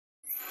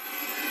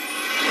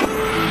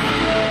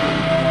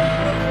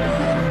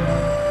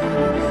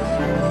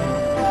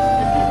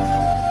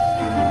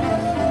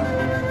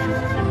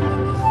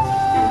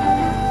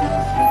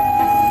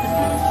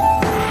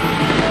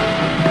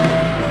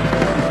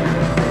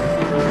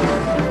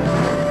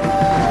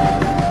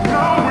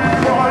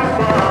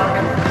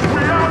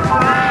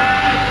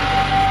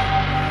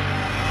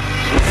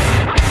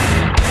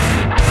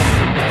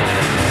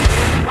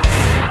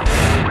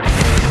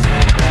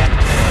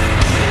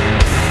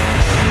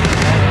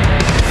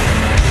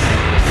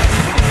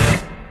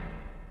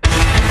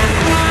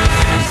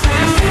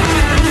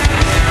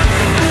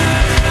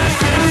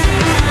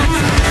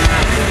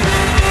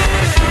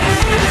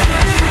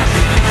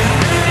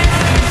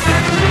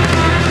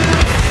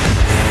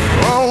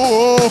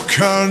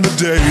kind of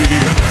day.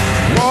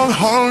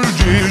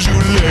 100 years you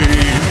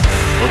lay.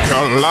 A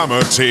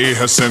calamity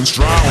has since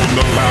drowned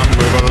the land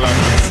with a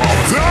lemon from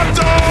the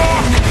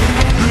dark.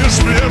 This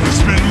myth has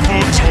been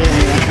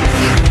foretold,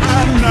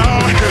 and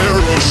now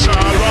heroes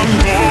shall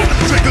unfold.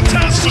 Take the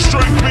test of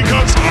strength,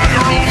 because I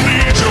will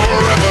need your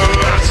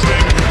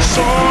everlasting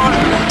sword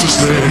to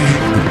slay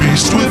the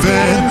beast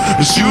within.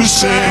 As you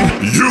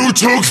sing, you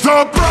took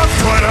the breath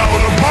right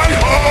out of my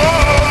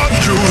heart.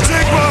 You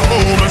take my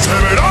home and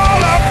tear it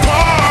all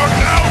apart.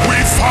 Now we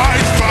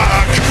fight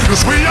back,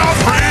 cause we are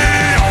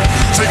free,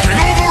 taking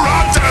over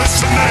our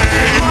destiny.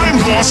 I'm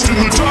lost in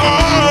the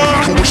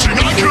dark, wishing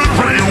I could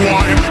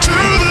rewind to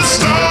the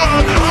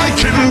start. I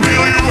can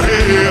feel you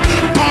here,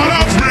 part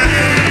of me.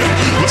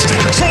 Let's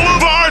take control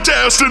of our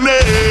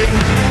destiny.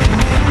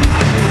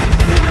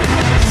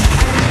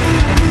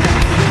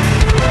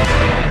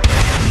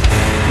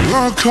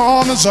 The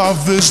corners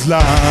of this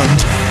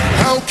land,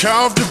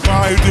 hell-carved,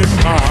 dividing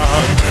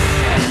mind.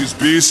 These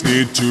beasts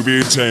need to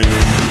be tamed.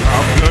 You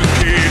have the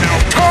key, now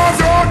carve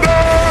your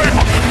name.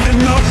 In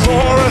the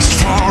forest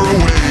far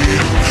away,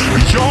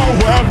 your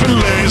weapon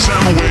lays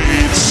and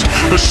waits.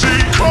 She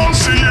calls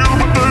to you,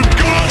 but the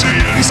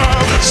guardians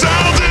have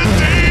sounded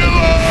the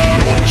alarm.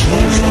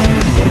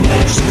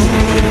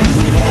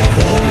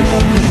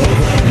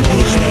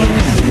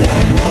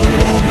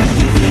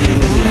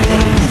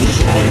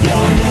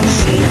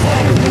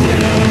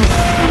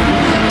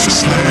 To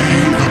slay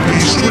the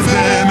beast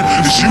within,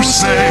 as you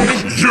say,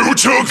 you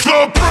took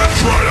the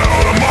breath right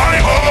out of my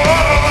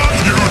heart.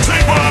 You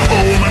take my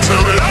home and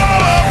tear it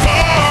all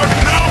apart.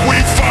 Now we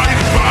fight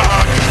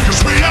back,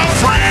 cause we are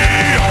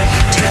free,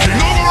 taking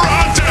over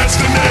our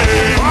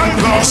destiny. I'm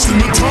lost in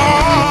the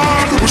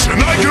dark, wishing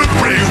I could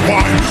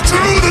rewind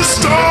to the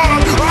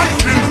start. I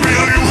can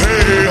feel you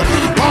here,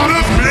 part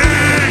of me.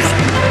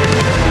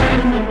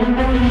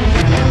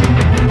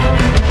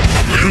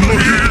 In the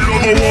heat of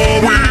the war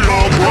we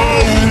are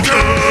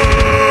broken.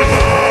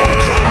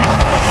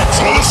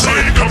 For the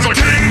sake of the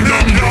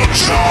kingdom you're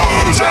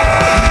chosen.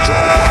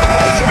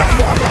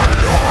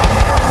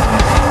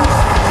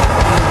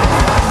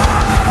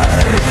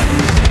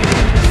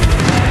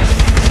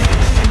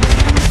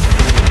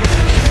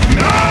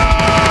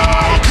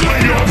 Now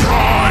claim your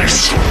prize.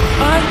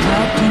 I'm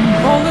trapped and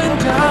falling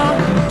down.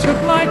 You took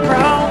my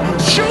crown.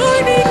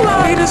 Shining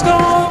light is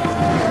gone.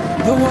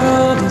 The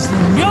world is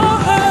in your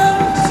hands.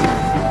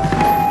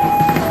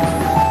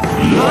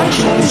 Light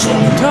shows in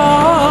the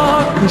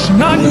dark,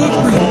 wishing I could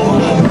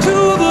rewind to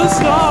the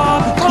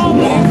start. Call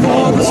me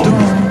for the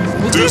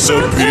storm will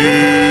disappear.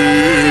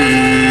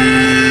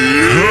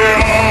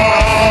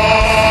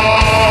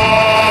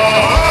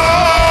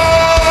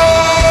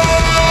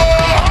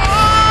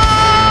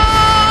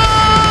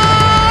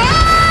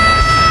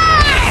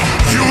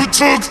 You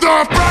took the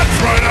breath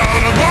right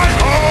out of my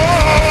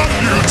heart.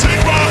 You